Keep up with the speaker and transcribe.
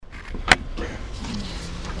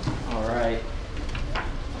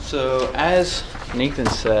So as Nathan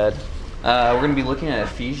said, we're going to be looking at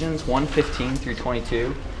Ephesians 1:15 through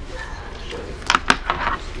 22.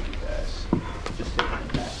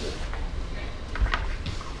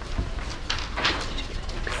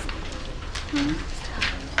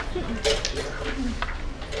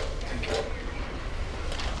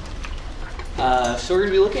 So we're going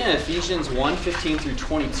to be looking at Ephesians 1:15 through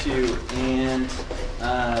 22, and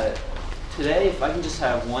today, if I can just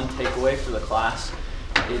have one takeaway for the class,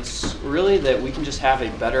 it's really that we can just have a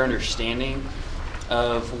better understanding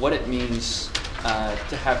of what it means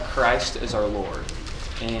to have Christ as our Lord,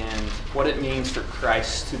 and what it means for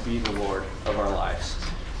Christ to be the Lord of our lives.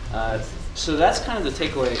 So that's kind of the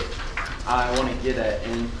takeaway I want to get at.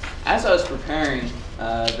 And as I was preparing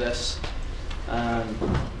this, I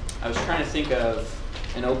was trying to think of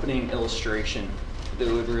an opening illustration that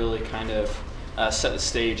would really kind of set the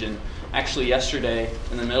stage. And actually yesterday,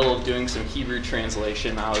 in the middle of doing some Hebrew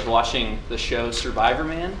translation, I was watching the show Survivor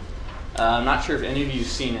Man. I'm not sure if any of you have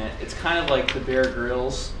seen it. It's kind of like the Bear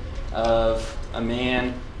Grylls of a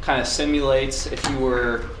man kind of simulates if you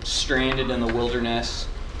were stranded in the wilderness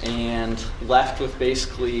and left with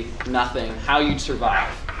basically nothing, how you'd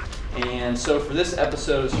survive. And so for this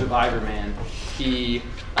episode of Survivor Man, he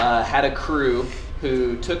had a crew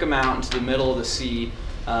who took him out into the middle of the sea.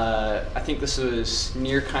 I think this was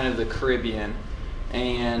near kind of the Caribbean,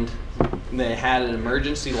 and they had an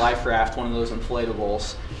emergency life raft, one of those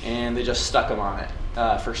inflatables, and they just stuck him on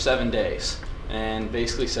it for 7 days and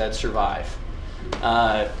basically said survive.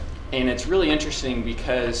 And it's really interesting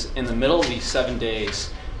because in the middle of these 7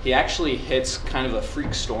 days, he actually hits kind of a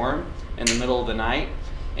freak storm in the middle of the night,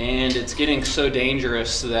 and it's getting so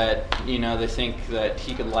dangerous that, you know, they think that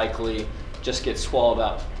he could likely just get swallowed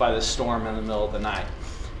up by the storm in the middle of the night.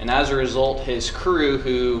 And as a result, his crew,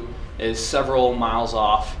 who is several miles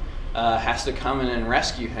off, has to come in and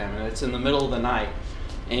rescue him. And it's in the middle of the night.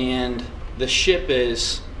 And the ship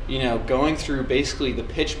is, you know, going through basically the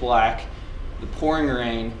pitch black, the pouring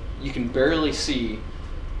rain. You can barely see.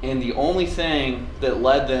 And the only thing that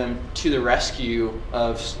led them to the rescue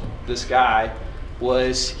of this guy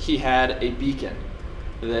was he had a beacon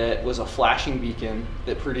that was a flashing beacon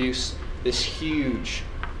that produced this huge,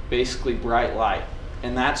 basically bright light.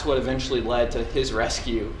 And that's what eventually led to his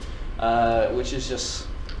rescue, which is just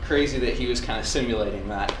crazy that he was kind of simulating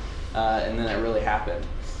that, and then it really happened.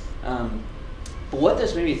 But what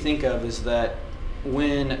this made me think of is that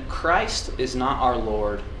when Christ is not our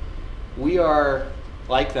Lord, we are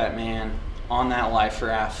like that man on that life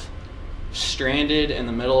raft, stranded in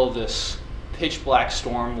the middle of this pitch black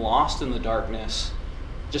storm, lost in the darkness,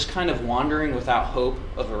 just kind of wandering without hope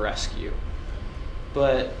of a rescue.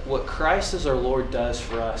 But what Christ as our Lord does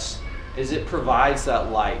for us is it provides that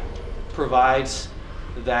light, provides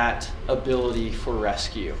that ability for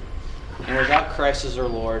rescue. And without Christ as our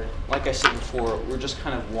Lord, like I said before, we're just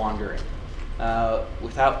kind of wandering,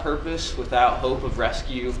 without purpose, without hope of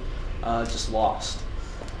rescue, just lost.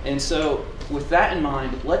 And so with that in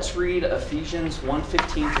mind, let's read Ephesians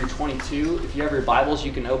 1:15 through 22. If you have your Bibles,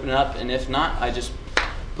 you can open it up, and if not, I just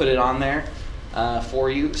put it on there for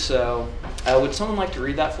you. So would someone like to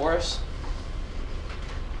read that for us?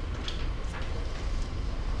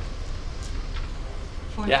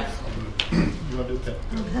 Yeah. You want to do that?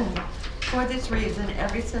 Okay. For this reason,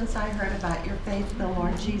 ever since I heard about your faith in the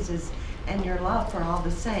Lord Jesus and your love for all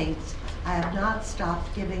the saints, I have not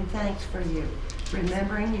stopped giving thanks for you,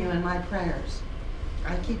 remembering you in my prayers.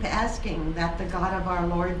 I keep asking that the God of our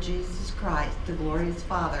Lord Jesus Christ, the glorious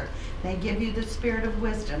Father, may give you the spirit of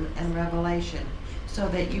wisdom and revelation, so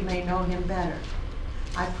that you may know him better.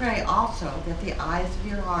 I pray also that the eyes of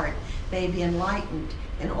your heart may be enlightened,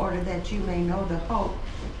 in order that you may know the hope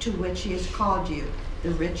to which he has called you,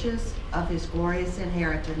 the riches of his glorious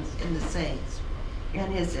inheritance in the saints,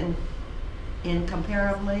 and his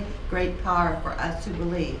incomparably great power for us who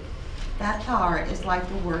believe. That power is like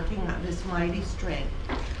the working of his mighty strength,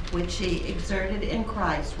 which he exerted in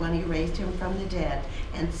Christ when he raised him from the dead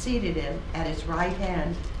and seated him at his right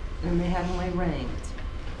hand in the heavenly realms,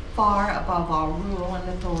 far above all rule and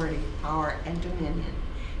authority, power and dominion,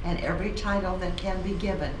 and every title that can be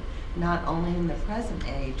given, not only in the present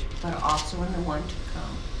age, but also in the one to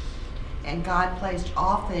come. And God placed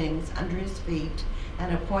all things under his feet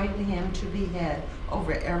and appointed him to be head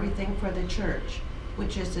over everything for the church,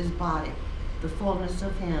 which is his body, the fullness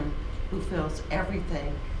of him who fills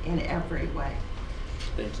everything in every way.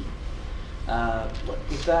 Thank you.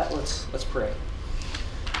 With that, let's pray.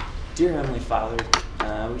 Dear Heavenly Father,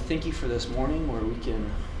 we thank you for this morning where we can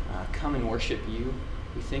come and worship you.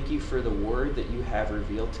 We thank you for the word that you have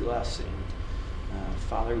revealed to us, and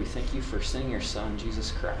Father, we thank you for sending your Son,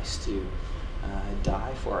 Jesus Christ, to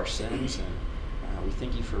die for our sins, and we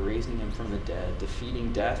thank you for raising him from the dead,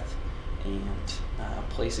 defeating death, and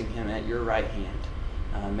placing him at your right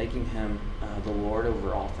hand, making him the Lord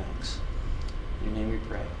over all things. In your name we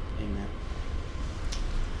pray. Amen.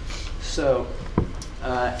 So,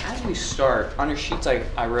 as we start, on your sheets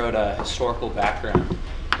I wrote a historical background.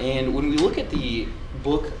 And when we look at the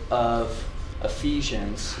book of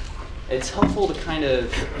Ephesians, it's helpful to kind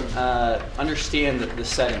of understand the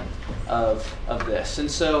setting of this.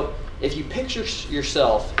 And so, if you picture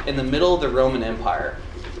yourself in the middle of the Roman Empire,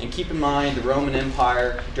 and keep in mind the Roman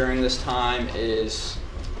Empire during this time is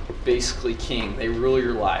basically king. They rule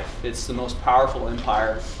your life. It's the most powerful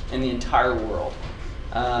empire in the entire world.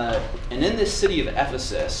 And in this city of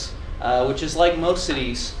Ephesus, which is like most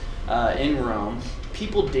cities in Rome,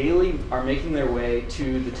 people daily are making their way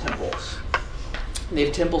to the temples. They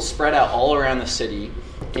have temples spread out all around the city,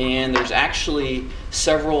 and there's actually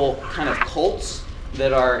several kind of cults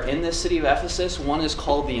that are in this city of Ephesus. One is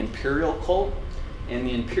called the Imperial Cult, and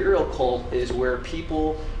the Imperial Cult is where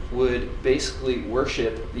people would basically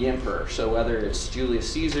worship the emperor. So whether it's Julius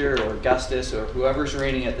Caesar or Augustus or whoever's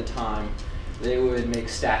reigning at the time, they would make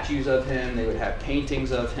statues of him, they would have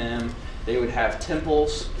paintings of him, they would have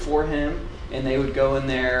temples for him, and they would go in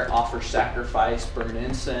there, offer sacrifice, burn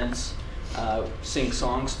incense, sing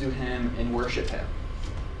songs to him, and worship him.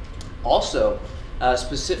 Also,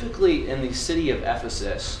 specifically in the city of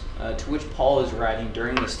Ephesus, to which Paul is writing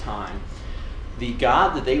during this time, the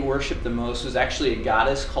god that they worshiped the most was actually a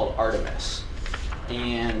goddess called Artemis.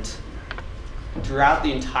 And throughout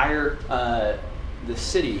the entire the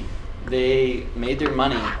city, they made their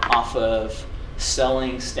money off of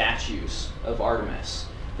selling statues of Artemis.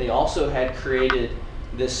 They also had created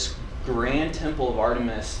this grand temple of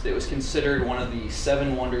Artemis that was considered one of the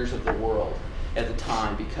 7 wonders of the world at the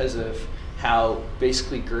time because of how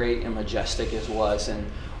basically great and majestic it was.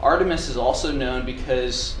 And Artemis is also known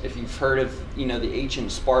because if you've heard of the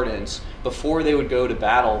ancient Spartans, before they would go to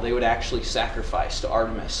battle, they would actually sacrifice to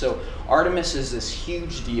Artemis. So Artemis is this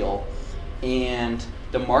huge deal, and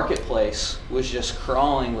the marketplace was just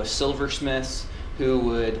crawling with silversmiths who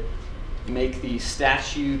would make these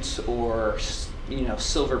statues or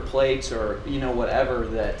silver plates or whatever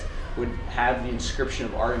that would have the inscription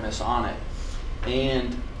of Artemis on it.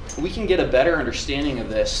 And we can get a better understanding of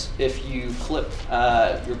this if you flip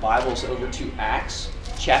your Bibles over to Acts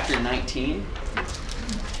chapter 19,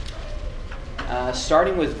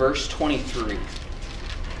 starting with verse 23.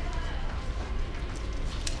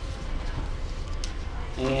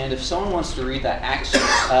 And if someone wants to read that, Acts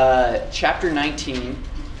chapter 19,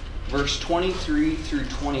 verse 23 through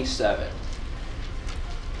 27.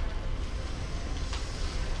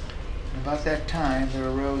 About that time there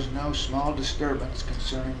arose no small disturbance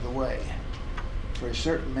concerning the way. For a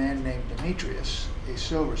certain man named Demetrius, a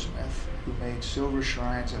silversmith, who made silver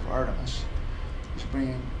shrines of Artemis, was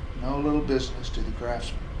bringing no little business to the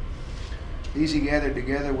craftsmen. These he gathered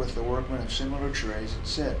together with the workmen of similar trades and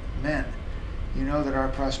said, Men, you know that our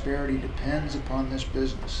prosperity depends upon this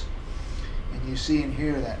business. And you see and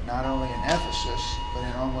hear that not only in Ephesus, but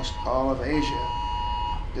in almost all of Asia,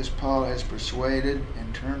 this Paul has persuaded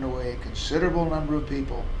and turned away a considerable number of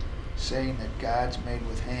people, saying that gods made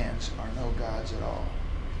with hands are no gods at all.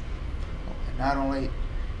 And not only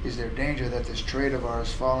is there danger that this trade of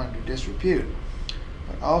ours fall into disrepute,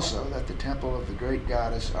 but also that the temple of the great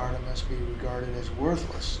goddess Artemis be regarded as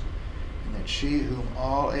worthless, and that she whom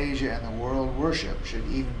all Asia and the world worship should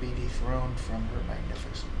even be dethroned from her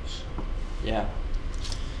magnificence. Yeah.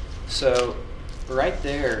 So, right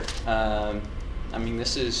there,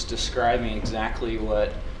 this is describing exactly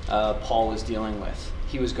what Paul was dealing with.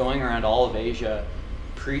 He was going around all of Asia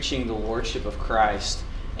preaching the lordship of Christ,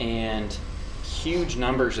 and huge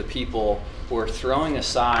numbers of people were throwing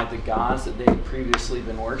aside the gods that they had previously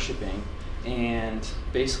been worshiping and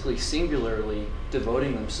basically singularly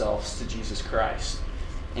devoting themselves to Jesus Christ.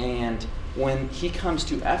 And when he comes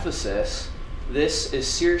to Ephesus, this is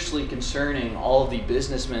seriously concerning all of the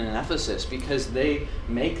businessmen in Ephesus because they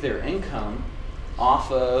make their income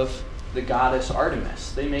off of the goddess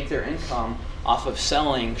Artemis. They make their income off of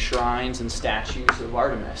selling shrines and statues of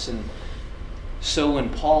Artemis. And so when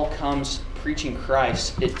Paul comes preaching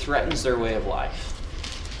Christ, it threatens their way of life.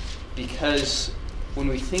 Because when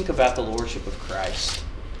we think about the lordship of Christ,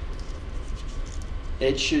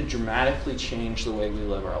 it should dramatically change the way we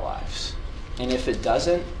live our lives. And if it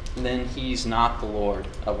doesn't, then he's not the Lord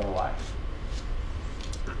of our life.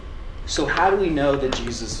 So how do we know that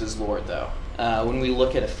Jesus is Lord, though? When we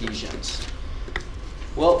look at Ephesians.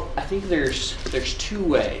 Well, I think there's two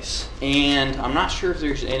ways, and I'm not sure if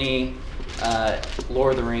there's any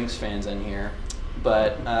Lord of the Rings fans in here,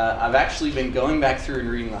 but I've actually been going back through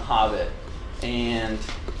and reading The Hobbit, and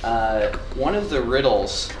one of the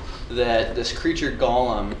riddles that this creature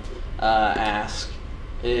Gollum asks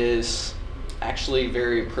is actually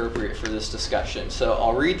very appropriate for this discussion. So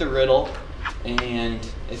I'll read the riddle, and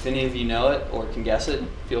if any of you know it or can guess it,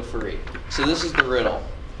 feel free. So this is the riddle.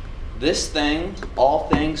 This thing all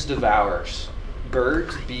things devours,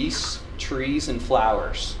 birds, beasts, trees, and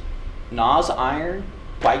flowers. Gnaws iron,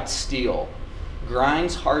 bites steel,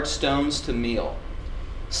 grinds hard stones to meal,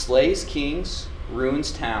 slays kings,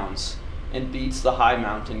 ruins towns, and beats the high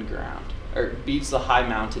mountain down.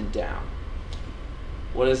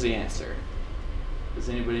 What is the answer? Does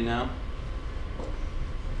anybody know?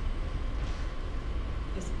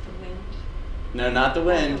 Is it the wind? No, not the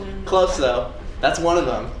wind. Not the wind. Close though. That's one of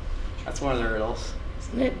them. That's one of the riddles.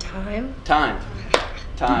 Isn't it time? Time,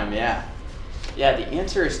 yeah. Yeah, the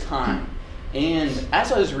answer is time. And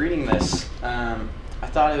as I was reading this, I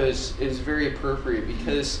thought it was very appropriate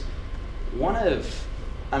because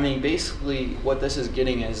basically what this is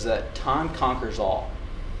getting is that time conquers all.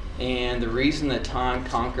 And the reason that time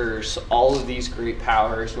conquers all of these great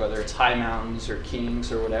powers, whether it's high mountains or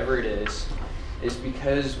kings or whatever it is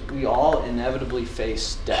because we all inevitably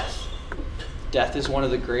face death. Death is one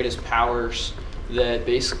of the greatest powers that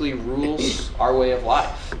basically rules our way of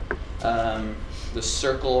life. The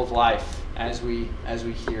circle of life, as we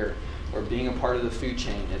hear, or being a part of the food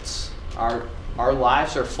chain. It's our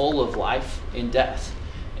lives are full of life and death,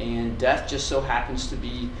 and death just so happens to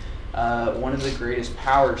be one of the greatest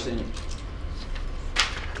powers. And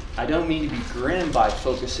I don't mean to be grim by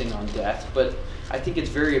focusing on death, but I think it's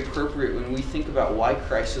very appropriate when we think about why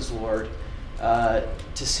Christ is Lord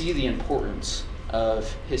to see the importance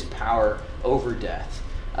of his power over death.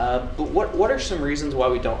 But what are some reasons why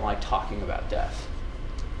we don't like talking about death?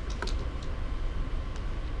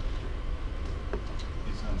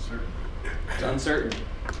 It's uncertain. It's uncertain.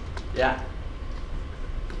 Yeah.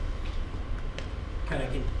 Kind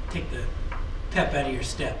of can take the pep out of your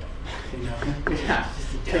step, you know. Yeah.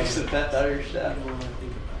 Just a Takes the doubt. pep out of your You step. don't want to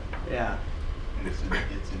think about it. Yeah. And it's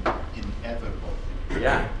inevitable.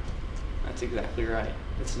 Yeah. That's exactly right.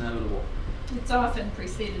 It's inevitable. It's often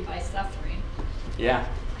preceded by suffering. Yeah.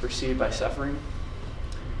 Preceded by suffering.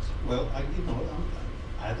 Well, I don't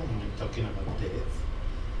like talking about death.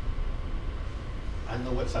 I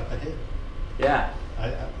know what's up ahead. Yeah.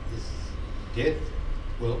 It's death.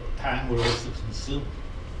 Well, time will also consume.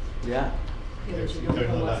 Yeah. Yeah, There's but you don't know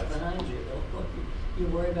eternal what's life. behind you, though. You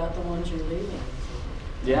worry about the ones you're leaving.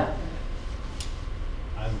 Yeah.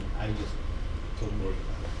 I just don't worry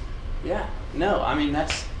about it. Yeah. No, I mean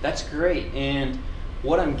that's great. And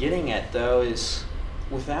what I'm getting at though is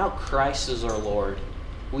without Christ as our Lord,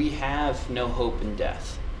 we have no hope in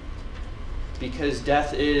death. Because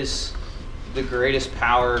death is the greatest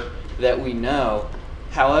power that we know.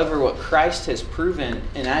 However, what Christ has proven,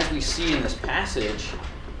 and as we see in this passage,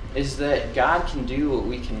 is that God can do what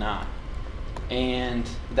we cannot. And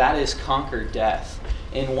that is conquer death.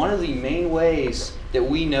 And one of the main ways that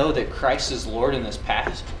we know that Christ is Lord in this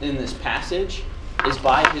passage is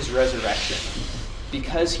by his resurrection.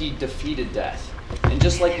 Because he defeated death. And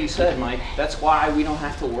just like you said, Mike, that's why we don't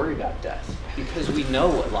have to worry about death. Because we know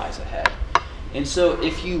what lies ahead. And so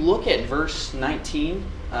if you look at verse 19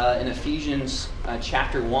 in Ephesians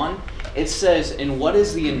chapter 1, it says, "And what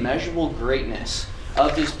is the immeasurable greatness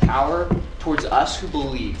of his power towards us who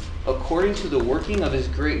believe, according to the working of his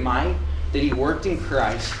great might that he worked in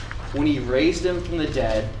Christ when he raised him from the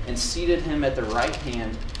dead and seated him at the right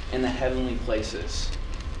hand in the heavenly places."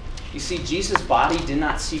 You see, Jesus' body did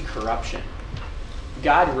not see corruption.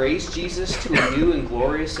 God raised Jesus to a new and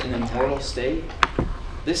glorious and immortal state.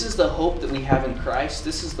 This is the hope that we have in Christ.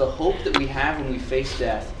 This is the hope that we have when we face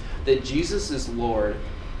death, that Jesus is Lord.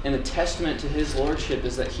 And a testament to his lordship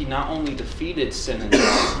is that he not only defeated sin and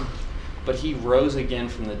death, but he rose again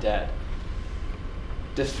from the dead,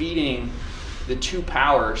 defeating the two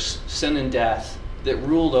powers, sin and death, that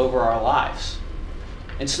ruled over our lives.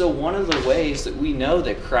 And so one of the ways that we know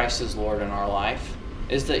that Christ is Lord in our life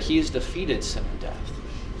is that he has defeated sin and death.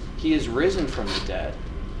 He has risen from the dead,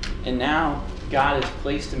 and now God has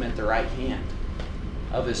placed him at the right hand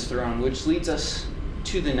of his throne, which leads us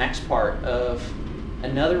to the next part of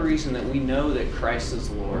another reason that we know that Christ is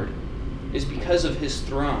Lord is because of his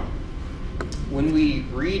throne. When we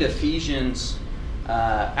read Ephesians,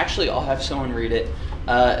 actually I'll have someone read it,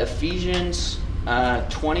 Ephesians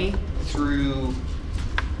 20 through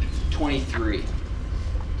 23.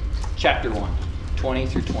 Chapter 1, 20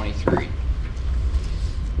 through 23.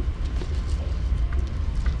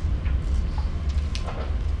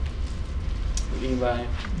 Anybody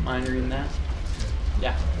mind reading that?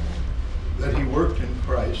 Yeah. That he worked in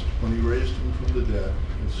Christ when he raised him from the dead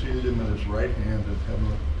and seated him at his right hand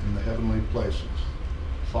in the heavenly places,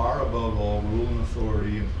 far above all rule and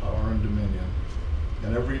authority and power and dominion,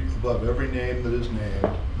 and above every name that is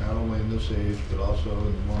named, not only in this age, but also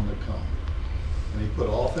in the one to come. And he put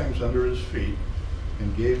all things under his feet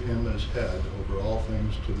and gave him as head over all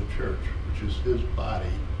things to the church, which is his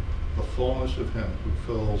body, the fullness of him who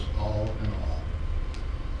fills all in all.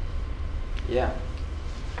 Yeah.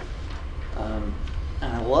 And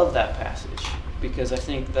I love that passage because I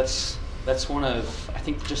think that's one of, I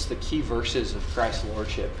think, just the key verses of Christ's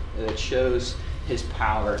lordship that shows his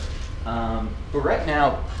power. But right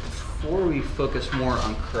now, before we focus more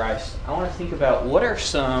on Christ, I want to think about what are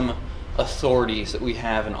some authorities that we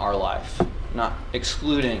have in our life, not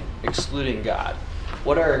excluding God.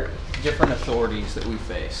 What are different authorities that we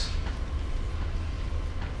face?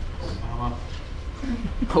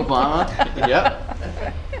 Obama? Yep.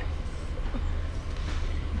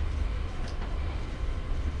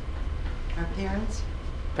 Our parents?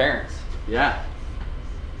 Parents, yeah.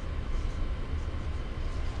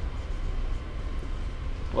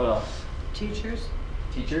 What else? Teachers?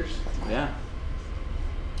 Teachers? Yeah.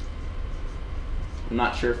 I'm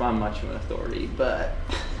not sure if I'm much of an authority, but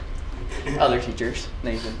other teachers.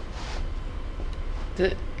 Nathan.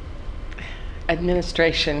 The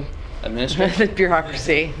administration. Administration? The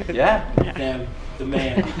bureaucracy. Yeah. Them, the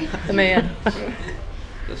man. The man.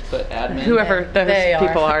 Let's put admin. Whoever those They are.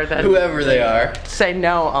 people are that Whoever they are. say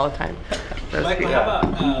no all the time. Those Michael, people. how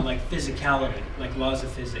about like physicality, like laws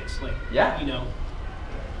of physics, like Yeah. you know,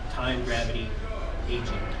 time, gravity, aging,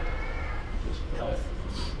 health.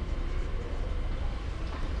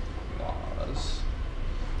 Laws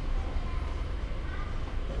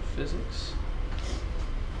of physics.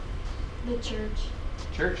 The church.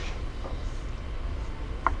 Church.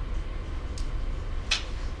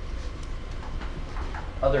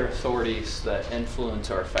 Other authorities that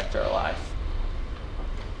influence or affect our life.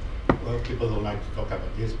 Well, people don't like to talk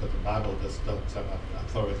about this, but the Bible does talk about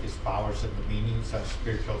authorities, powers, and dominions as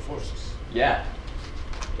spiritual forces. Yeah.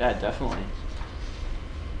 Yeah, definitely.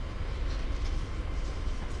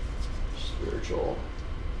 Spiritual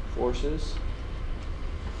forces.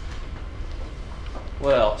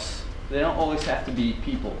 What else? They don't always have to be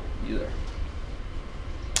people either.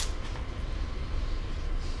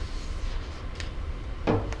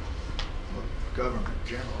 Government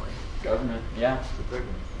generally. Government, yeah. It's a big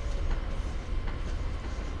one.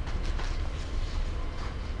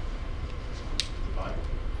 The Bible.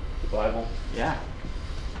 The Bible, yeah.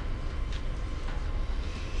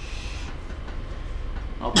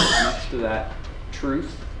 I'll put next to that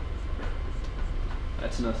truth.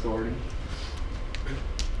 That's an authority.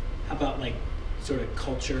 How about like sort of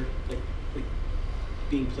culture, like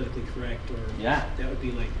being politically correct, or Yeah. that would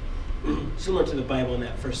be like similar to the Bible in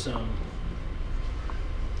that first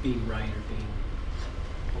being right or being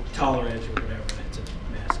tolerant or whatever. That's a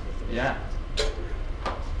massive authority. Yeah.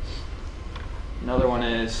 Another one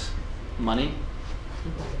is money.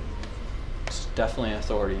 It's definitely an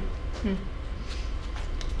authority.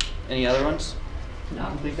 Any other ones?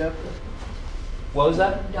 Not to think of? What was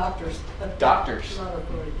that? Doctors. Doctors. Not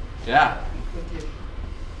authority Yeah. with you.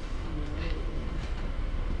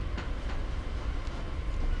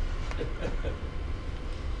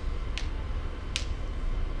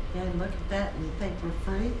 Yeah, and look at that and think we're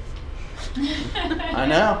free. I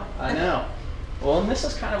know. Well, and this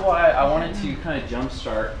is kind of why I wanted to kind of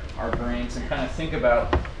jumpstart our brains and kind of think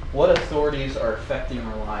about what authorities are affecting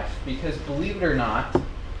our life. Because believe it or not,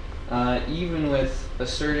 even with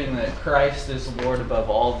asserting that Christ is Lord above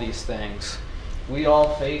all of these things, we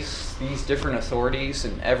all face these different authorities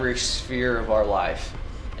in every sphere of our life.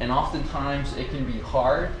 And oftentimes it can be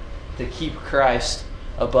hard to keep Christ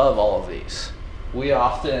above all of these. We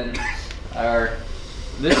often are,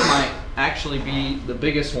 this might actually be the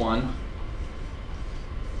biggest one,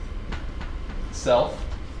 self.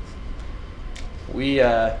 We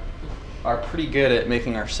are pretty good at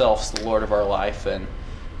making ourselves the Lord of our life, and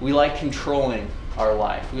we like controlling our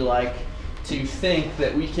life. We like to think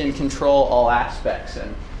that we can control all aspects,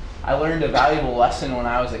 and I learned a valuable lesson when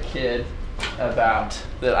I was a kid about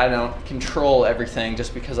that I don't control everything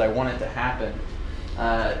just because I want it to happen.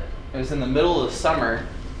 It was in the middle of the summer,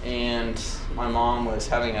 and my mom was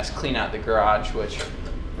having us clean out the garage, which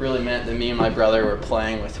really meant that me and my brother were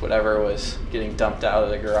playing with whatever was getting dumped out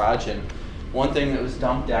of the garage. And one thing that was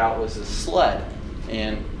dumped out was a sled.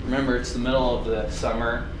 And remember, it's the middle of the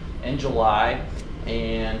summer in July,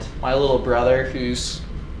 and my little brother, who's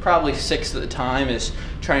probably 6 at the time, is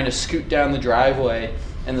trying to scoot down the driveway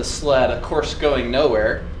and the sled, of course, going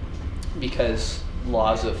nowhere because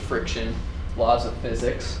laws of friction, laws of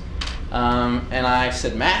physics. And I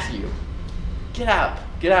said, Matthew, get out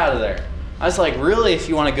of there. I was like, really, if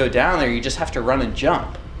you want to go down there, you just have to run and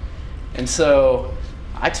jump. And so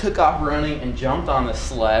I took off running and jumped on the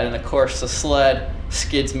sled, and of course the sled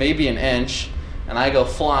skids maybe an inch, and I go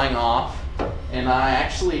flying off, and I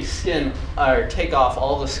actually take off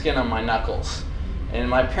all the skin on my knuckles. And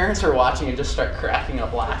my parents are watching and just start cracking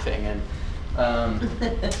up laughing. And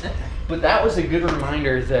but that was a good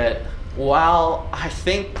reminder that while I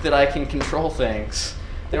think that I can control things,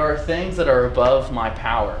 there are things that are above my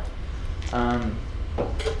power.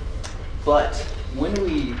 But when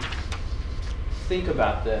we think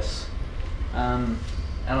about this, on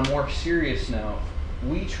a more serious note,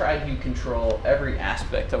 we try to control every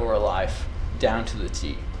aspect of our life down to the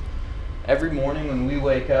T. Every morning when we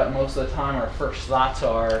wake up, most of the time our first thoughts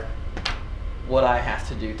are what I have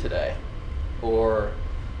to do today. Or,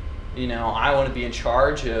 I want to be in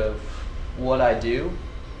charge of what I do.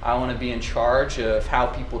 I want to be in charge of how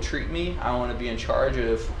people treat me. I want to be in charge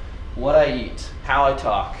of what I eat, how I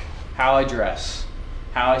talk, how I dress,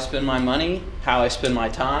 how I spend my money, how I spend my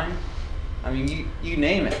time. I mean, you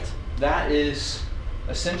name it. That is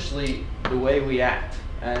essentially the way we act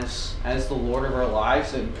as the Lord of our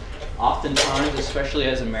lives. And oftentimes, especially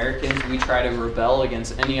as Americans, we try to rebel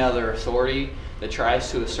against any other authority that tries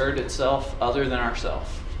to assert itself other than ourselves,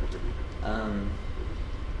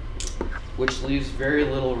 which leaves very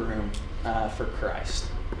little room for Christ.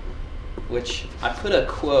 Which I put a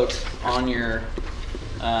quote on your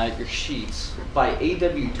sheets by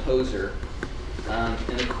A.W. Tozer,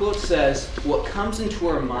 and the quote says, "What comes into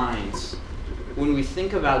our minds when we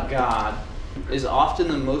think about God is often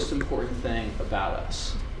the most important thing about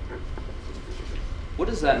us." What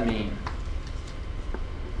does that mean?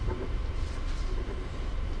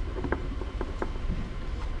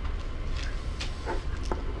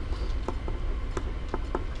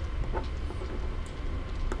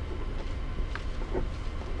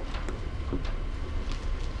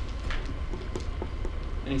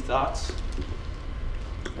 Any thoughts?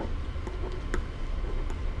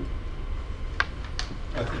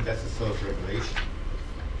 I think that's a self-revelation.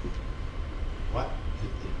 What you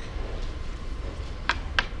think?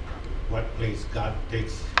 What place God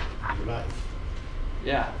takes in your life?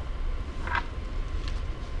 Yeah.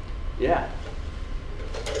 Yeah.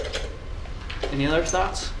 Any other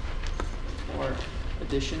thoughts or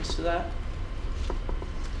additions to that?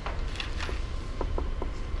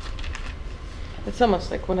 It's almost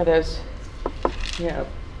like one of those,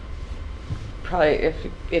 probably if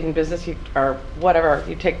in business or whatever,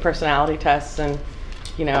 you take personality tests and,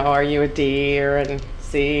 are you a D or a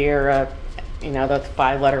C or a, the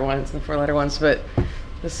 5-letter ones and the 4-letter ones. But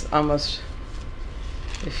this almost,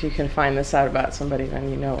 if you can find this out about somebody, then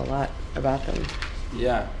you know a lot about them.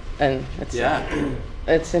 Yeah. And it's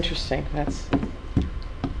it's interesting. It's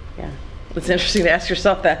interesting to ask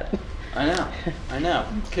yourself that. I know.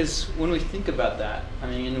 Because when we think about that,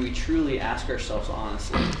 and we truly ask ourselves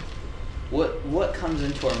honestly, what comes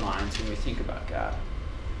into our minds when we think about God?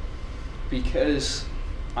 Because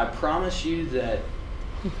I promise you that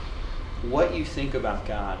what you think about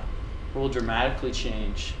God will dramatically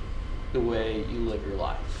change the way you live your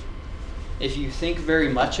life. If you think very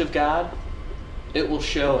much of God, it will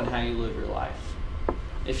show in how you live your life.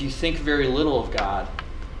 If you think very little of God,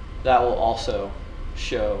 that will also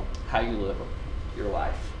show how you live your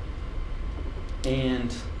life.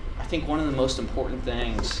 And I think one of the most important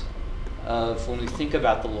things of when we think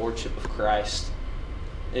about the Lordship of Christ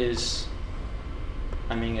is,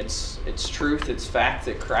 it's truth, it's fact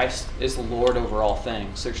that Christ is the Lord over all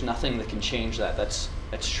things. There's nothing that can change that. That's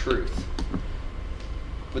truth.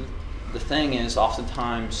 But the thing is,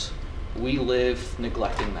 oftentimes we live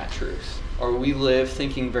neglecting that truth, or we live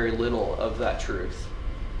thinking very little of that truth.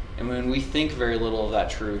 And when we think very little of that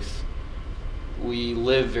truth, we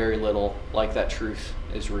live very little like that truth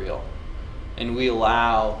is real. And we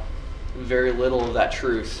allow very little of that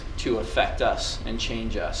truth to affect us and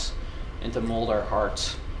change us and to mold our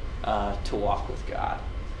hearts to walk with God.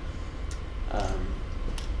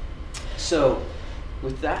 So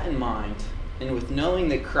with that in mind, and with knowing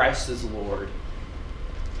that Christ is Lord,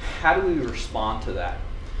 how do we respond to that?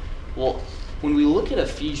 Well, when we look at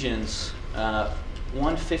Ephesians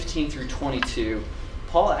 1:15 through 22,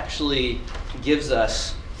 Paul actually gives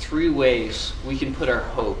us 3 ways we can put our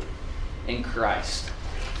hope in Christ,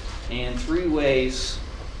 and 3 ways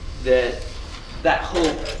that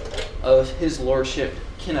hope of his lordship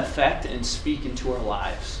can affect and speak into our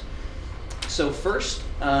lives. So first,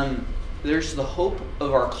 there's the hope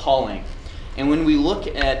of our calling. And when we look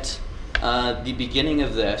at the beginning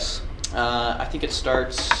of this, I think it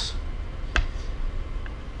starts,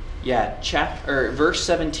 verse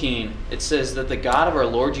 17. It says that the God of our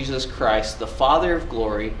Lord Jesus Christ, the Father of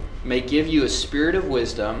glory, may give you a spirit of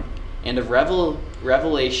wisdom and of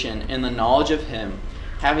revelation in the knowledge of him,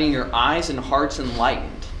 having your eyes and hearts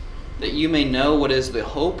enlightened, that you may know what is the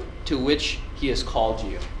hope to which he has called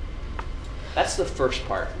you. That's the first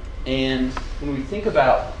part. And when we think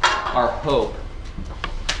about our hope,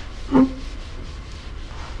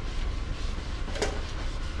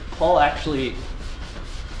 Paul actually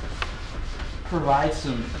provides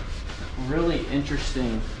some really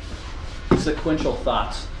interesting sequential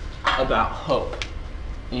thoughts about hope.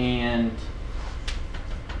 And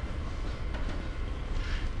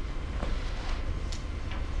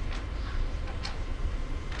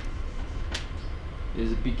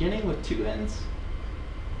is it beginning with two N's?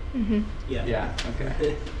 Mm-hmm. Yeah. Yeah,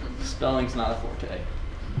 okay. Spelling's not a forte.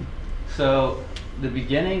 So, the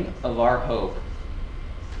beginning of our hope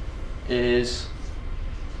is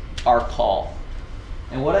our call.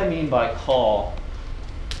 And what I mean by call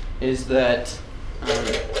is that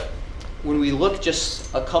when we look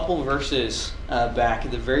just a couple verses back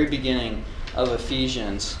at the very beginning of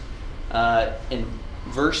Ephesians, in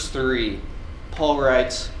verse 3, Paul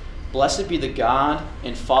writes, "Blessed be the God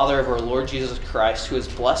and Father of our Lord Jesus Christ, who has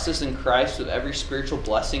blessed us in Christ with every spiritual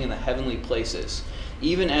blessing in the heavenly places,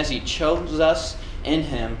 even as he chose us in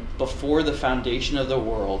him before the foundation of the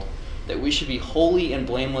world, that we should be holy and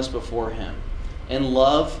blameless before him. In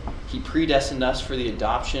love, he predestined us for the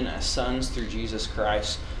adoption as sons through Jesus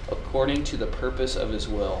Christ, according to the purpose of his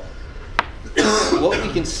will." What we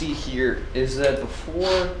can see here is that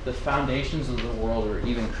before the foundations of the world were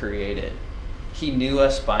even created, he knew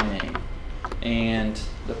us by name. And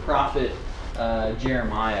the prophet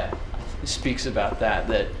Jeremiah speaks about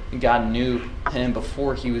that God knew him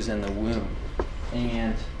before he was in the womb.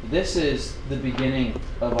 And this is the beginning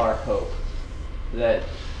of our hope, that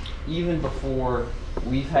even before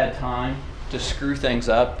we've had time to screw things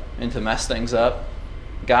up and to mess things up,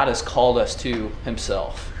 God has called us to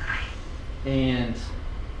himself. And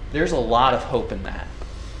there's a lot of hope in that.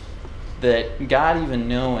 That God, even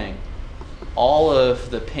knowing all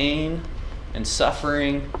of the pain and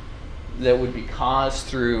suffering that would be caused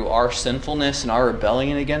through our sinfulness and our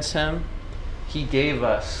rebellion against him, he gave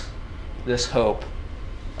us this hope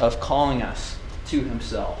of calling us to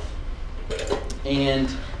himself. And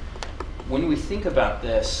when we think about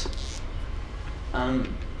this, I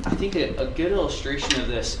think a good illustration of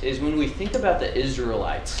this is when we think about the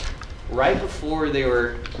Israelites right before they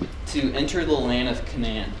were to enter the land of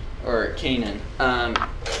Canaan.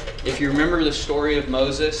 If you remember the story of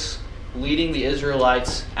Moses leading the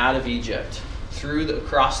Israelites out of Egypt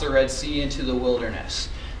across the Red Sea into the wilderness,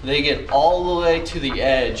 they get all the way to the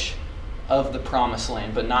edge of the promised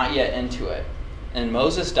land, but not yet into it. And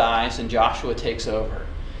Moses dies and Joshua takes over.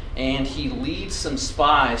 And he leads some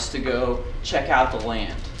spies to go check out the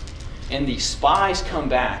land. And these spies come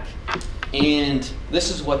back, and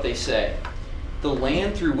this is what they say: "The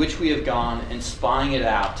land through which we have gone and spying it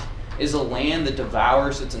out is a land that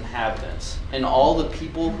devours its inhabitants, and all the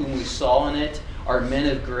people whom we saw in it are men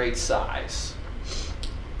of great size.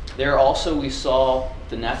 There also we saw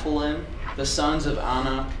the Nephilim, the sons of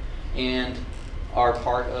Anak, and are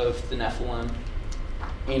part of the Nephilim.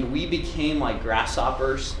 And we became like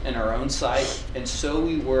grasshoppers in our own sight, and so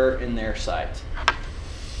we were in their sight."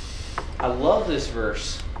 I love this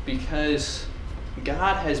verse because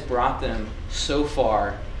God has brought them so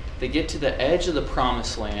far. They get to the edge of the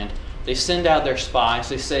promised land. They send out their spies.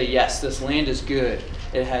 They say, yes, this land is good.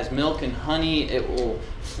 It has milk and honey. It will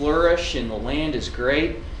flourish, and the land is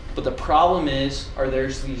great. But the problem is,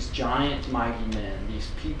 there's these giant, mighty men.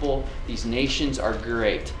 These people, these nations are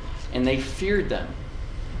great. And they feared them.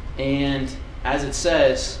 And as it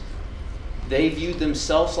says, they viewed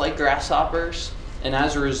themselves like grasshoppers. And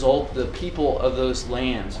as a result, the people of those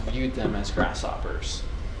lands viewed them as grasshoppers.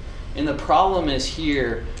 And the problem is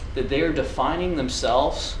here that they are defining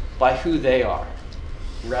themselves by who they are,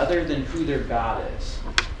 rather than who their God is.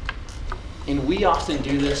 And we often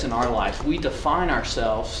do this in our life. We define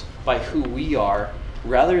ourselves by who we are,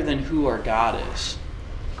 rather than who our God is.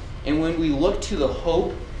 And when we look to the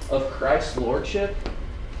hope of Christ's Lordship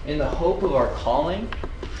and the hope of our calling,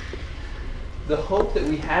 the hope that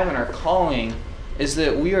we have in our calling is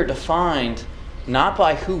that we are defined not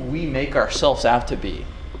by who we make ourselves out to be,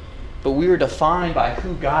 but we are defined by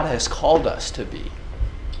who God has called us to be,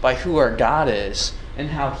 by who our God is, and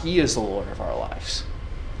how he is the Lord of our lives.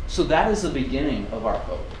 So that is the beginning of our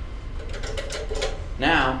hope.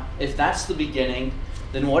 Now, if that's the beginning,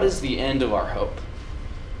 then what is the end of our hope?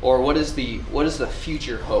 Or what is the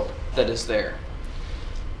future hope that is there?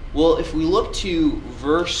 Well, if we look to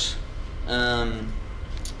verse,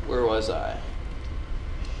 where was I?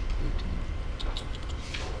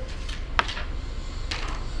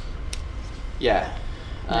 Yeah.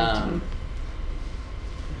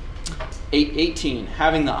 18.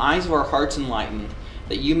 Having the eyes of our hearts enlightened,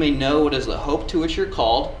 that you may know what is the hope to which you're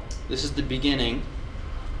called. This is the beginning.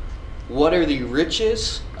 What are the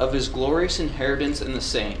riches of his glorious inheritance in the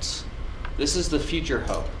saints? This is the future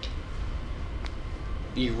hope.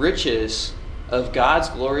 The riches of God's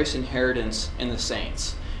glorious inheritance in the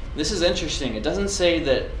saints. This is interesting. It doesn't say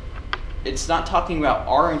that, it's not talking about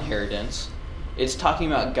our inheritance. It's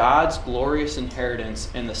talking about God's glorious inheritance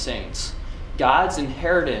in the saints. God's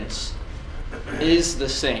inheritance is the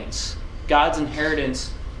saints. God's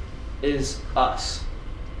inheritance is us.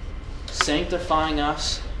 Sanctifying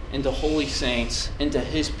us into holy saints, into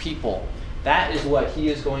his people. That is what he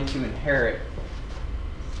is going to inherit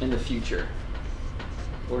in the future,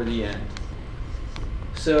 or the end.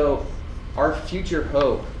 So, our future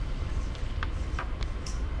hope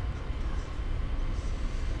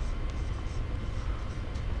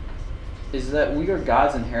is that we are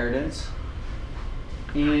God's inheritance.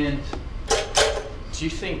 And do you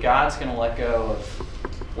think God's going to let go of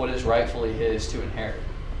what is rightfully his to inherit?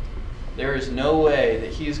 There is no way that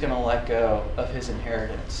he's going to let go of his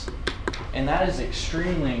inheritance. And that is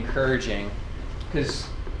extremely encouraging, because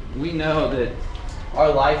we know that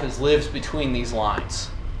our life is lived between these lines.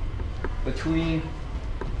 Between,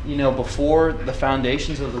 before the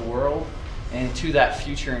foundations of the world and to that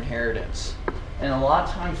future inheritance. And a lot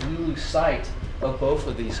of times we lose sight of both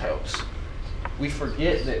of these hopes. We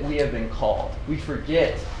forget that we have been called. We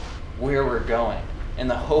forget where we're going and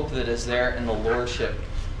the hope that is there in the lordship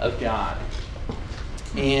of God.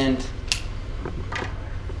 And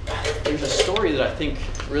there's a story that I think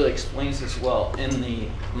really explains this well. It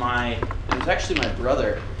was actually my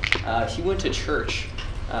brother. He went to church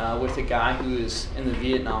with a guy who was in the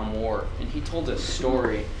Vietnam War, and he told this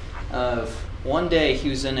story of one day he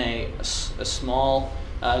was in a small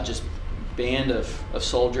just band of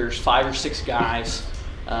soldiers, 5 or 6 guys.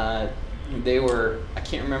 They were, I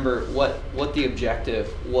can't remember what the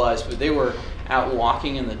objective was, but they were out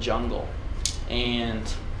walking in the jungle. And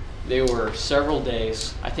they were several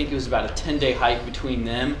days, I think it was about a 10-day hike between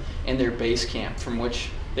them and their base camp from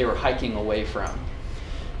which they were hiking away from.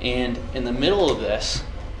 And in the middle of this,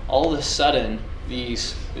 all of a sudden, the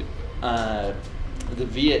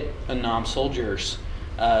Vietnam soldiers,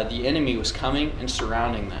 the enemy was coming and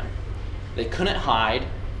surrounding them. They couldn't hide,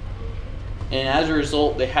 and as a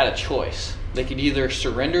result, they had a choice. They could either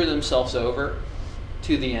surrender themselves over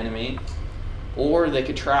to the enemy, or they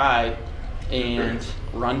could try and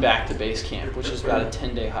run back to base camp, which is about a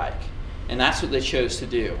 10-day hike. And that's what they chose to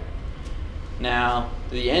do. Now,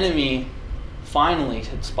 the enemy finally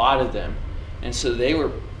had spotted them, and so they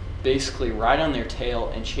were basically right on their tail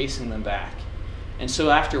and chasing them back. And so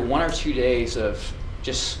after 1 or 2 days of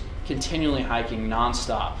just continually hiking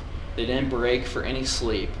nonstop, they didn't break for any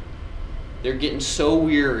sleep. They're getting so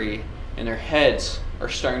weary and their heads are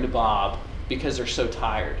starting to bob because they're so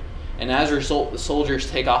tired. And as a result, the soldiers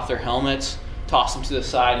take off their helmets, toss them to the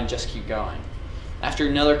side, and just keep going. After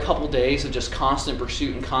another couple days of just constant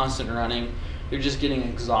pursuit and constant running, they're just getting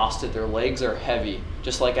exhausted. Their legs are heavy.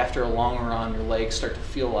 Just like after a long run, your legs start to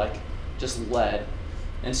feel like just lead.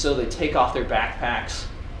 And so they take off their backpacks.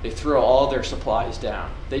 They throw all their supplies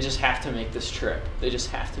down. They just have to make this trip. They just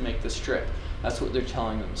have to make this trip. That's what they're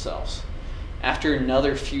telling themselves. After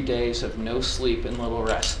another few days of no sleep and little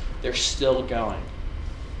rest, they're still going.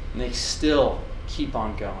 And they still keep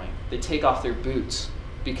on going. They take off their boots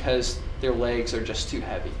because their legs are just too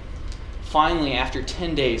heavy. Finally, after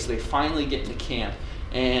 10 days, they finally get into camp.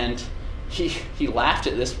 And he laughed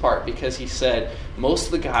at this part because he said most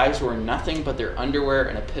of the guys wore nothing but their underwear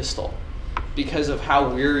and a pistol. Because of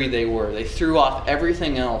how weary they were, they threw off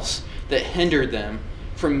everything else that hindered them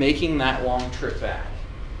from making that long trip back.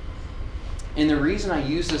 And the reason I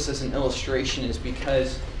use this as an illustration is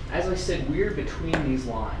because, as I said, we're between these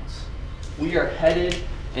lines. We are headed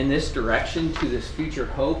in this direction to this future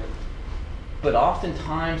hope. But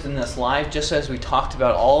oftentimes in this life, just as we talked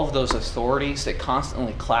about all of those authorities that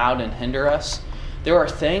constantly cloud and hinder us, there are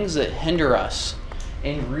things that hinder us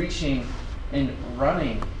in reaching and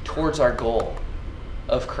running towards our goal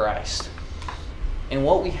of Christ. And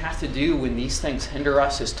what we have to do when these things hinder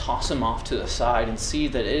us is toss them off to the side and see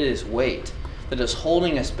that it is weight that is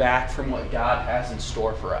holding us back from what God has in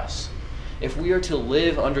store for us. If we are to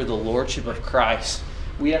live under the lordship of Christ,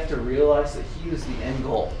 we have to realize that He is the end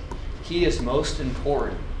goal. He is most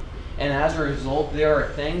important. And as a result, there are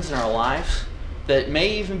things in our lives that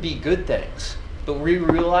may even be good things, but we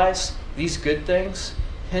realize these good things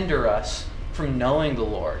hinder us from knowing the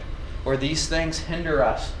Lord, or these things hinder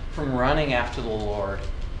us from running after the Lord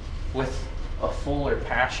with a fuller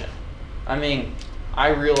passion. I mean, I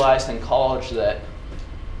realized in college that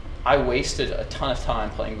I wasted a ton of time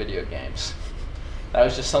playing video games. That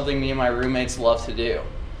was just something me and my roommates loved to do.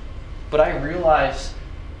 But I realized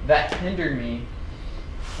that hindered me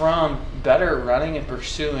from better running and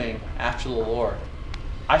pursuing after the Lord.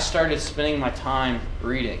 I started spending my time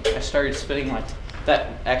reading. I started spending that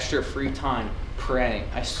extra free time praying.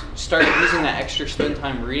 I started using that extra spend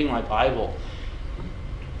time reading my Bible.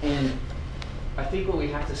 And I think what we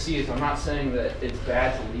have to see is, I'm not saying that it's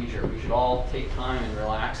bad to leisure. We should all take time and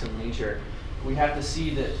relax and leisure. We have to see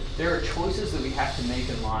that there are choices that we have to make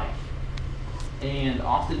in life. And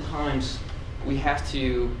oftentimes we have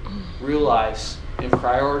to realize and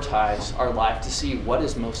prioritize our life to see what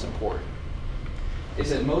is most important.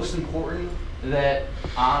 Is it most important that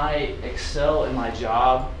I excel in my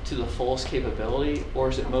job to the fullest capability, or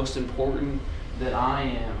is it most important that I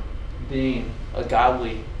am being a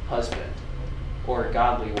godly husband, or a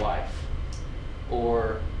godly wife,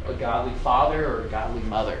 or a godly father, or a godly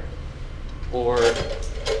mother, or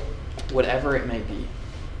whatever it may be?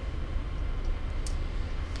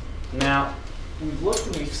 Now, we've looked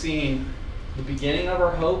and we've seen the beginning of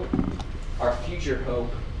our hope, our future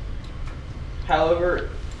hope. However,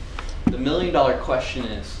 the million-dollar question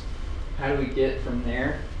is, how do we get from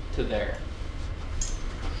there to there?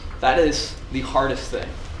 That is the hardest thing.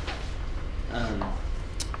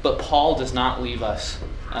 But Paul does not leave us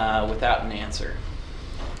without an answer.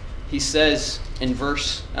 He says in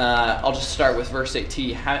I'll just start with verse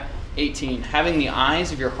 18, having the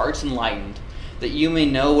eyes of your hearts enlightened, that you may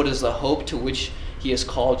know what is the hope to which he has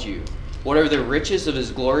called you, what are the riches of his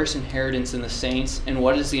glorious inheritance in the saints, and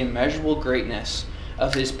what is the immeasurable greatness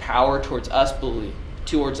of his power towards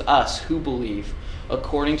us who believe,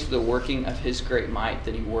 according to the working of his great might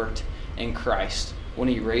that he worked in Christ, when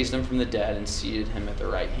he raised him from the dead and seated him at the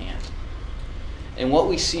right hand. And what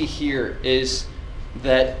we see here is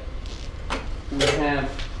that we have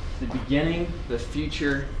the beginning, the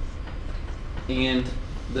future, and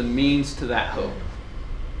the means to that hope.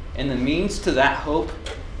 And the means to that hope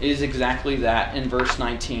is exactly that in verse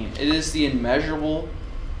 19. It is the immeasurable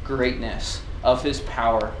greatness of his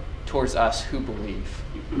power towards us who believe.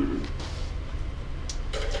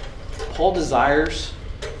 Paul desires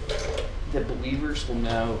that believers will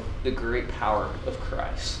know the great power of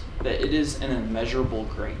Christ, that it is an immeasurable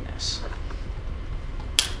greatness.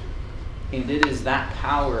 And it is that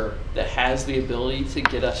power that has the ability to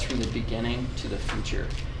get us from the beginning to the future.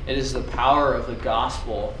 It is the power of the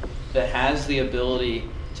gospel that has the ability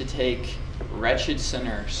to take wretched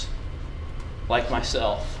sinners like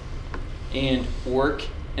myself and work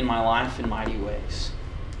in my life in mighty ways.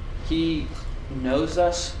 He knows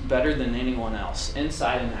us better than anyone else,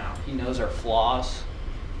 inside and out. He knows our flaws.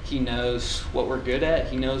 He knows what we're good at.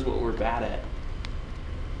 He knows what we're bad at.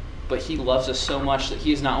 But he loves us so much that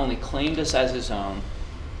he has not only claimed us as his own,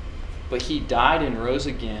 but he died and rose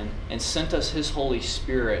again and sent us his Holy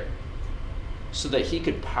Spirit so that he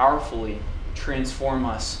could powerfully transform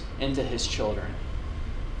us into his children.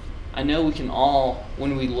 I know we can all,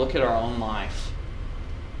 when we look at our own life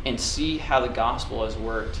and see how the gospel has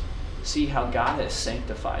worked, see how God has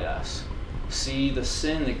sanctified us, see the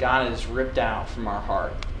sin that God has ripped out from our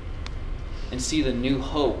heart, and see the new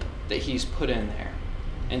hope that he's put in there,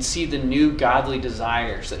 and see the new godly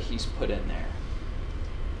desires that he's put in there.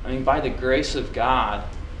 I mean, by the grace of God,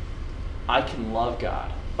 I can love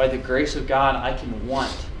God. By the grace of God, I can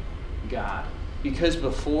want God. Because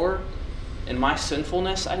before, in my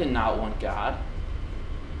sinfulness, I did not want God.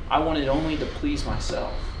 I wanted only to please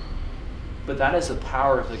myself. But that is the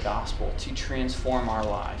power of the gospel to transform our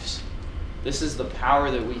lives. This is the power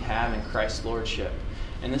that we have in Christ's lordship.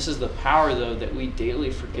 And this is the power, though, that we daily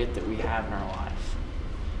forget that we have in our life.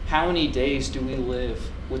 How many days do we live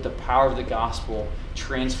with the power of the gospel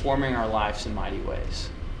transforming our lives in mighty ways?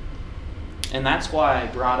 And that's why I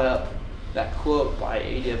brought up that quote by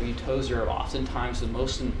A.W. Tozer of oftentimes the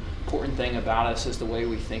most important thing about us is the way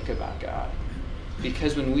we think about God.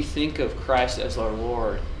 Because when we think of Christ as our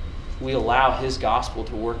Lord, we allow his gospel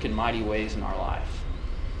to work in mighty ways in our life.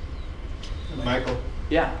 Michael?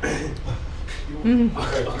 Yeah. You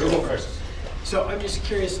go first. So I'm just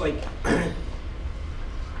curious,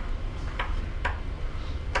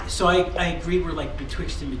 so I agree we're like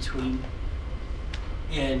betwixt and between.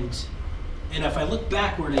 And And if I look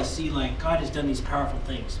backward, I see like God has done these powerful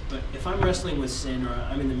things. But if I'm wrestling with sin, or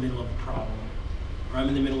I'm in the middle of a problem, or I'm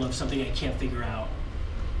in the middle of something I can't figure out,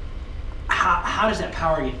 how does that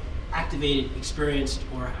power get activated, experienced,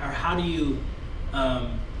 or how do you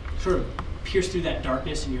sort of pierce through that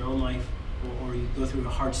darkness in your own life, or you go through a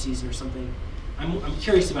hard season or something? I'm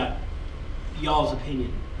curious about y'all's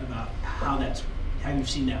opinion about how you've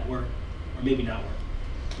seen that work, or maybe not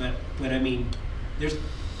work. But I mean, there's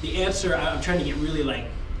the answer. I'm trying to get really like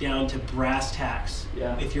down to brass tacks.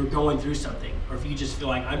 Yeah. If you're going through something, or if you just feel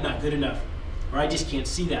like I'm not good enough, or I just can't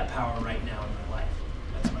see that power right now in my life.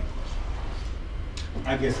 That's my question.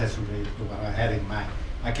 I guess that's related to what I had in mind.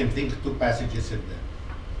 I can think of two passages in there.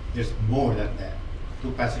 There's more than that.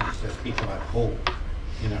 Two passages that speak about hope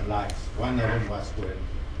in our lives. One of them was when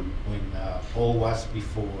Paul was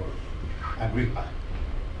before Agrippa.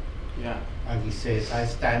 Yeah. And he says, I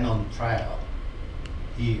stand on trial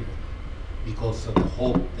here because of the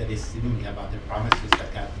hope that is in me about the promises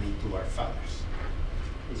that God made to our fathers.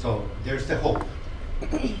 So there's the hope.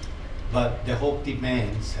 But the hope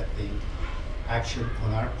demands, I think, action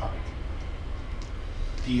on our part.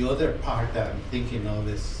 The other part that I'm thinking of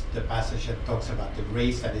is the passage that talks about the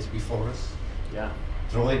race that is before us, Yeah.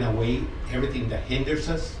 throwing away everything that hinders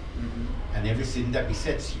us Mm-hmm. and everything that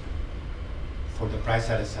besets you for the prize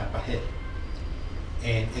that is up ahead.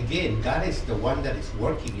 And again, God is the one that is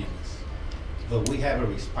working in us, but we have a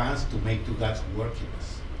response to make to God's work in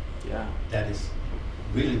us. Yeah. That is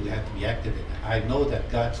really, we have to be active in it. I know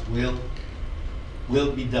that God's will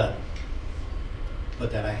be done,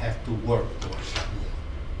 but that I have to work towards that will.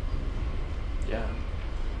 Yeah.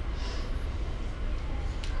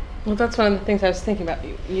 Well, that's one of the things I was thinking about.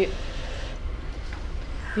 You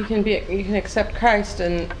can accept Christ,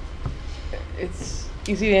 and it's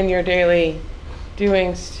easy in your daily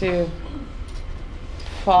doings to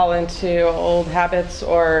fall into old habits,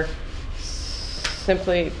 or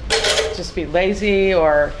simply just be lazy,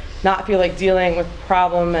 or not feel like dealing with the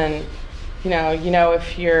problem. And you know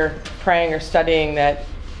if you're praying or studying that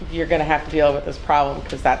you're going to have to deal with this problem,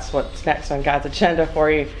 because that's what's next on God's agenda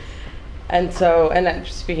for you. And so, and I'm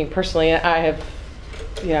just speaking personally, I have,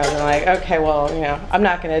 been like, okay, well, I'm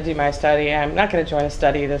not going to do my study. I'm not going to join a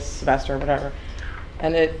study this semester or whatever.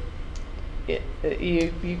 And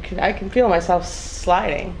I can feel myself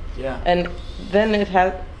sliding. Yeah. And then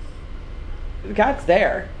God's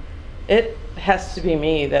there. It has to be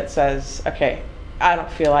me that says, okay, I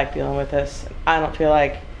don't feel like dealing with this. I don't feel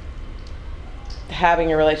like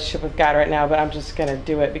having a relationship with God right now, but I'm just going to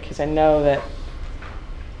do it because I know that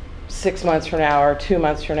 6 months from now or 2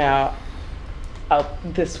 months from now, I'll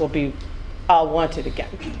want it again.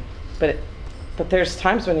 But there's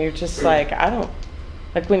times when you're just like,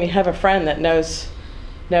 when you have a friend that knows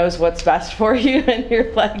what's best for you, and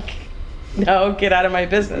you're like, no, get out of my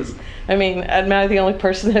business. I mean, am I the only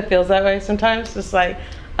person that feels that way sometimes? It's like,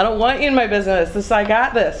 I don't want you in my business. I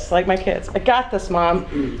got this, like my kids. I got this, Mom.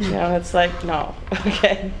 And it's like, no,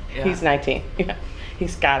 okay. Yeah. He's 19.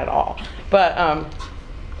 He's got it all. But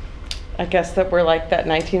I guess that we're like that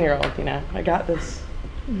 19-year-old, I got this.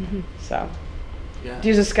 Mm-hmm. So Yeah.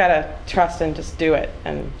 you just gotta trust and just do it,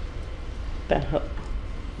 and then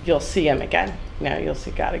you'll see him again. You'll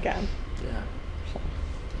see God again. Yeah. So.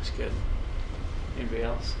 That's good. Anybody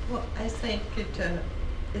else? Well, I think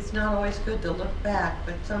it's not always good to look back,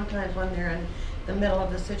 but sometimes when they're in the middle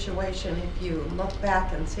of a situation, if you look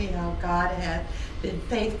back and see how God had been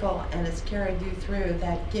faithful and has carried you through,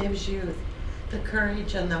 that gives you the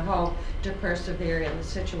courage and the hope to persevere in the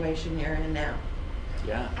situation you're in now.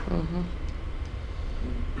 Yeah. Mm-hmm.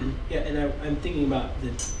 Yeah, and I'm thinking about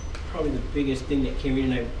probably the biggest thing that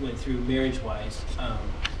Cameron and I went through marriage-wise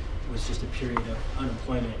was just a period of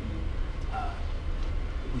unemployment, and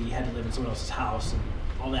we had to live in someone else's house and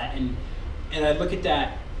all that. And I look at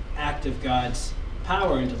that act of God's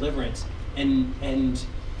power and deliverance, and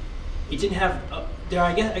it didn't have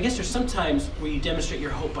I guess there's some times where you demonstrate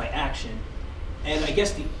your hope by action, and I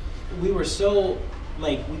guess we were so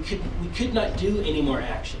like we could not do any more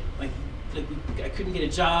action. I couldn't get a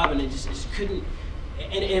job, and it just couldn't.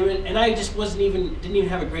 And I just didn't even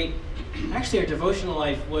have a great. Actually, our devotional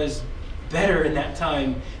life was better in that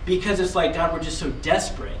time, because it's like, God, we're just so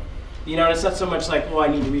desperate. And it's not so much like, oh, I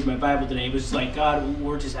need to read my Bible today. It was just like, God,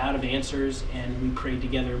 we're just out of answers, and we prayed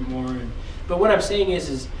together more. But what I'm saying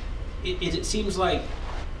is it seems like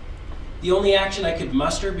the only action I could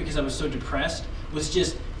muster, because I was so depressed, was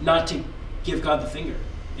just not to give God the finger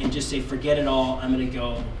and just say, forget it all. I'm going to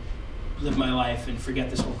go live my life and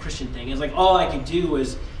forget this whole Christian thing. It's like all I could do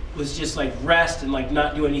was just like rest and like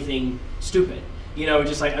not do anything stupid.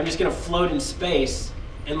 Just like, I'm just going to float in space,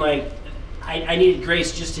 and like I needed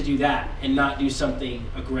grace just to do that and not do something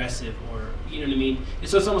aggressive, or you know what I mean? And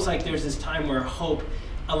so it's almost like there's this time where hope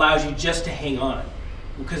allows you just to hang on,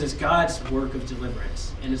 because it's God's work of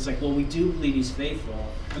deliverance. And it's like, well, we do believe he's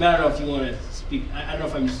faithful. I mean, I don't know if you want to speak, I don't know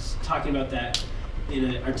if I'm just talking about that in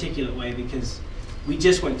an articulate way, because we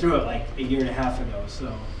just went through it like a year and a half ago,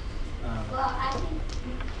 so. Well, I think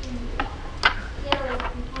there was a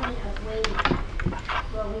component of waiting,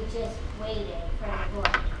 where we just waited for the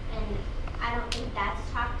Lord. And I don't think that's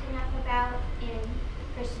talked enough about in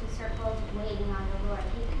Christian circles, waiting on the Lord.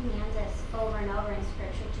 He commands us over and over in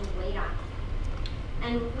Scripture to wait on him.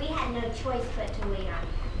 And we had no choice but to wait on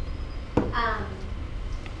him.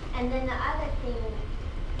 And then the other thing,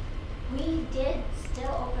 we did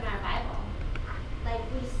still open our Bible. Like,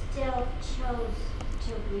 we still chose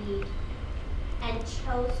to read and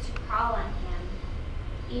chose to call on him,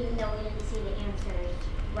 even though we didn't see the answers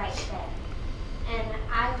right then. And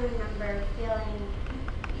I remember feeling,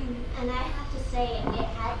 and I have to say, it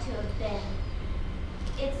had to have been,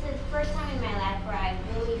 it's the first time in my life where I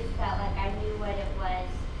really felt like I knew what it was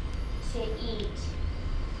to eat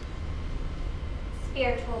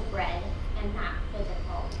spiritual bread and not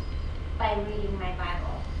physical by reading my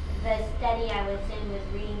Bible. The study I was in was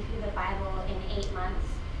reading through the Bible in 8 months.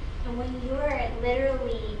 And when you're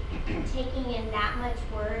literally taking in that much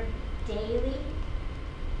word daily,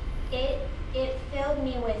 it filled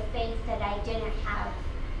me with faith that I didn't have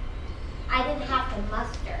to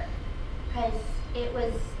muster, because it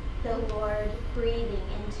was the Lord breathing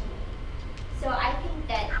into me. So I think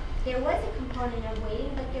that there was a component of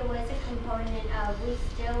waiting, but there was a component of we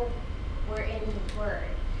still were in his word.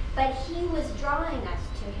 But he was drawing us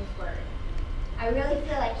to his word. I really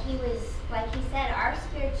feel like he was, like he said, our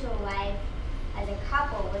spiritual life as a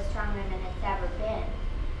couple was stronger than it's ever been.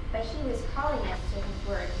 But he was calling us to his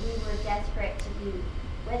word. We were desperate to be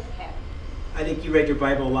with him. I think you read your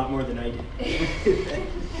Bible a lot more than I did.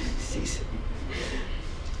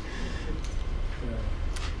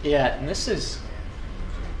 Yeah, and this is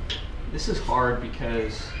hard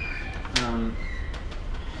because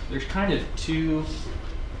there's kind of two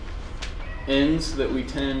ends that we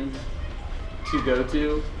tend to go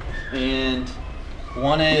to, and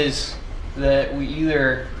one is that we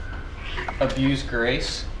either abuse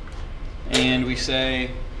grace and we say,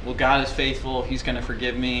 well, God is faithful, he's going to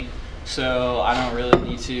forgive me, so I don't really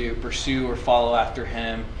need to pursue or follow after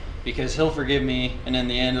him because he'll forgive me and in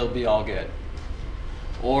the end it'll be all good.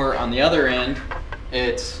 Or on the other end,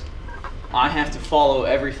 it's I have to follow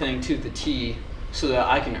everything to the T so that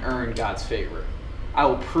I can earn God's favor. I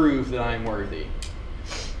will prove that I am worthy.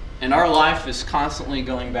 And our life is constantly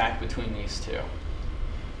going back between these two.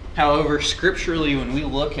 However, scripturally, when we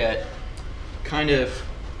look at kind of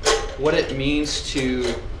what it means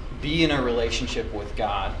to be in a relationship with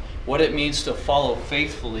God, what it means to follow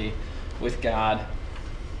faithfully with God,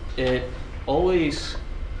 it always,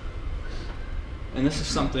 and this is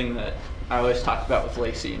something that I always talk about with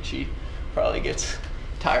Lacey, and she probably gets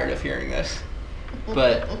tired of hearing this,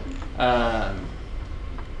 but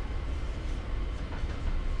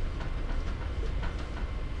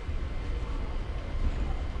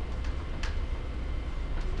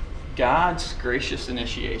God's gracious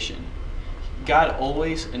initiation. God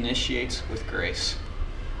always initiates with grace.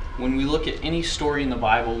 When we look at any story in the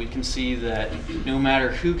Bible, we can see that no matter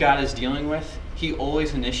who God is dealing with, he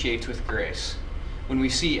always initiates with grace. When we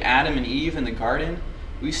see Adam and Eve in the garden,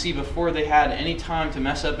 we see before they had any time to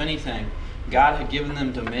mess up anything, God had given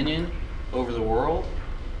them dominion over the world.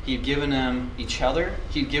 He had given them each other.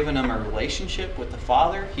 He had given them a relationship with the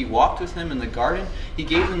Father. He walked with them in the garden. He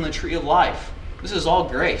gave them the tree of life. This is all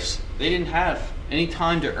grace. They didn't have any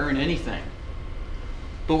time to earn anything.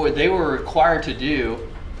 But what they were required to do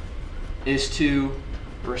is to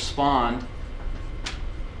respond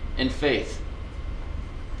in faith.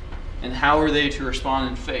 And how were they to respond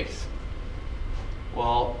in faith?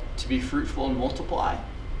 Well, to be fruitful and multiply,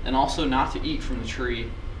 and also not to eat from the tree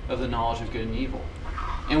of the knowledge of good and evil.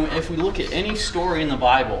 And if we look at any story in the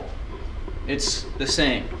Bible, it's the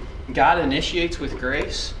same. God initiates with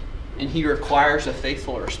grace, and he requires a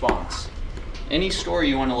faithful response. Any story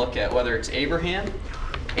you want to look at, whether it's Abraham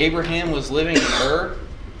was living in Ur,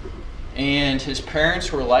 and his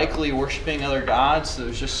parents were likely worshiping other gods. So it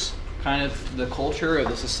was just kind of the culture of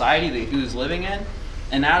the society that he was living in.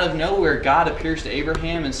 And out of nowhere, God appears to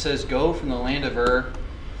Abraham and says, go from the land of Ur.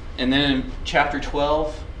 And then in chapter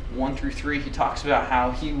 12, 1 through 3, he talks about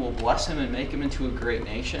how he will bless him and make him into a great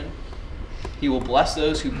nation. He will bless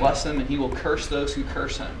those who bless him, and he will curse those who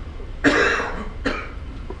curse him.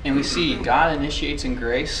 And we see God initiates in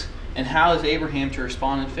grace. And how is Abraham to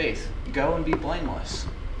respond in faith? Go and be blameless.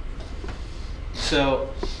 So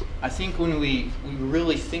I think when we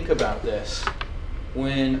really think about this,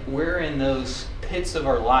 when we're in those pits of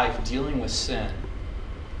our life dealing with sin,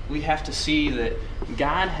 we have to see that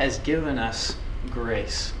God has given us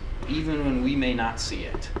grace, even when we may not see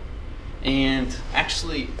it. And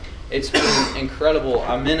actually, it's been incredible.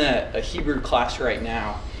 I'm in a Hebrew class right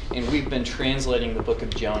now, and we've been translating the book of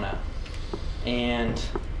Jonah. And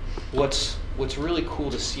what's really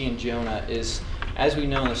cool to see in Jonah is, as we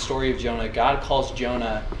know in the story of Jonah, God calls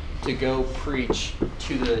Jonah to go preach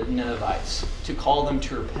to the Ninevites, to call them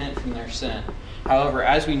to repent from their sin. However,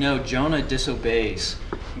 as we know, Jonah disobeys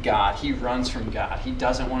God. He runs from God. He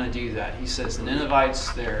doesn't want to do that. He says, the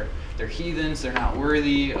Ninevites, they're heathens, they're not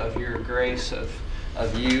worthy of your grace, of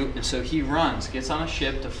you. And so he runs, gets on a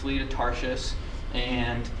ship to flee to Tarshish,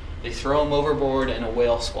 and they throw him overboard and a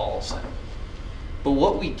whale swallows him. But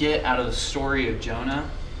what we get out of the story of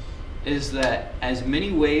Jonah is that as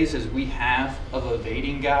many ways as we have of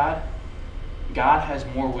evading God, God has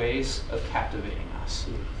more ways of captivating us.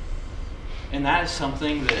 And that is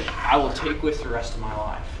something that I will take with the rest of my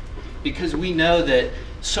life. Because we know that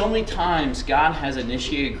so many times God has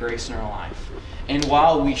initiated grace in our life. And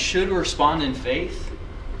while we should respond in faith,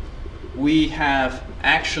 we have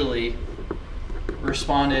actually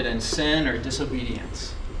responded in sin or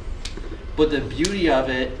disobedience. But the beauty of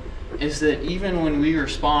it is that even when we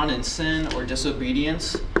respond in sin or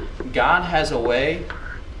disobedience, God has a way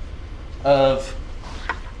of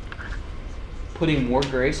putting more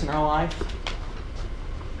grace in our life.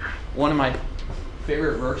 One of my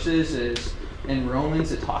favorite verses is in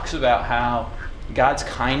Romans. It talks about how God's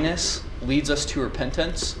kindness leads us to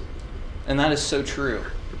repentance, and that is so true.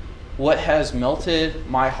 What has melted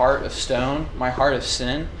my heart of stone, my heart of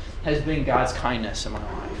sin, has been God's kindness in my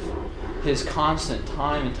life. His constant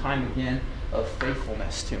time and time again of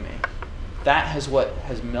faithfulness to me. That is what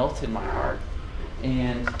has melted my heart.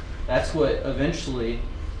 And that's what eventually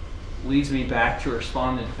leads me back to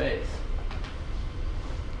respond in faith.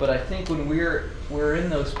 But I think when we're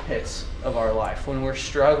in those pits of our life, when we're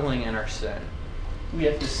struggling in our sin, we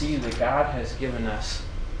have to see that God has given us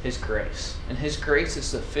His grace. And His grace is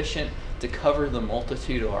sufficient to cover the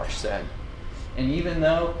multitude of our sin. And even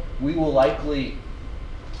though we will likely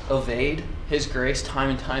evade His grace time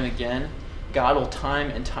and time again, God will time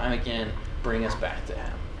and time again bring us back to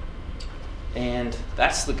Him. And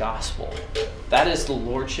that's the gospel. That is the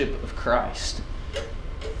lordship of Christ.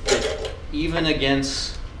 That even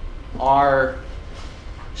against our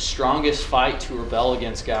strongest fight to rebel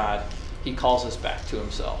against God, He calls us back to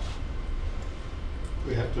Himself.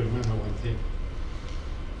 We have to remember one thing.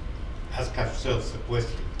 Ask ourselves the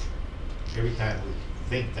question. Every time we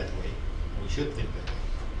think that way, we should think that way.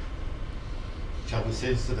 Shall we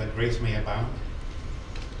say so that grace may abound?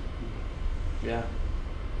 Yeah.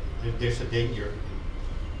 There's a danger.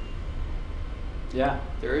 Yeah,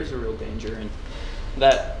 there is a real danger in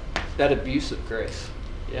that abuse of grace.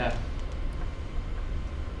 Yeah.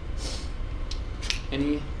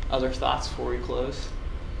 Any other thoughts before we close?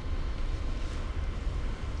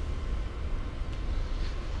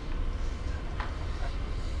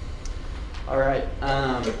 All right.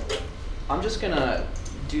 I'm just going to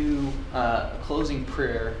do a closing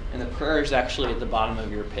prayer, and the prayer is actually at the bottom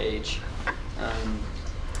of your page.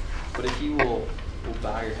 But if you will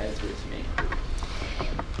bow your heads with me.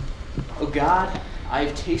 Oh God, I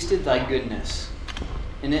have tasted thy goodness,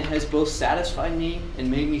 and it has both satisfied me and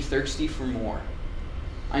made me thirsty for more.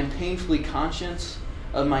 I am painfully conscious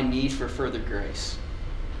of my need for further grace.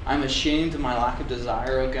 I am ashamed of my lack of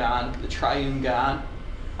desire, O God, the triune God.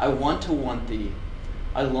 I want to want thee.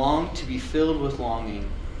 I long to be filled with longing.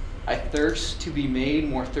 I thirst to be made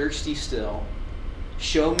more thirsty still.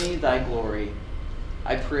 Show me thy glory,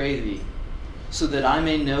 I pray thee, so that I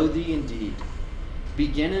may know thee indeed.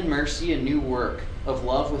 Begin in mercy a new work of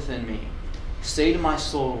love within me. Say to my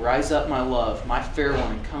soul, rise up, my love, my fair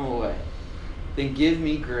one, come away. Then give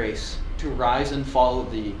me grace to rise and follow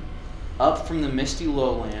thee, up from the misty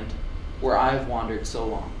lowland where I have wandered so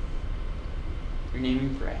long. In your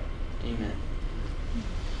name we pray. Amen.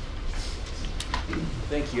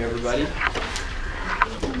 Thank you, everybody.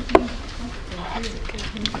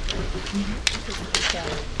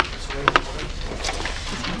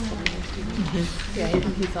 Yeah,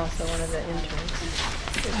 he's also one of the interns.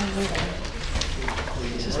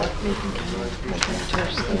 Just like making kind of like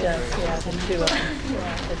mentors. He does, yeah, the two of them.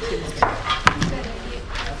 Yeah, the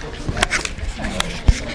two.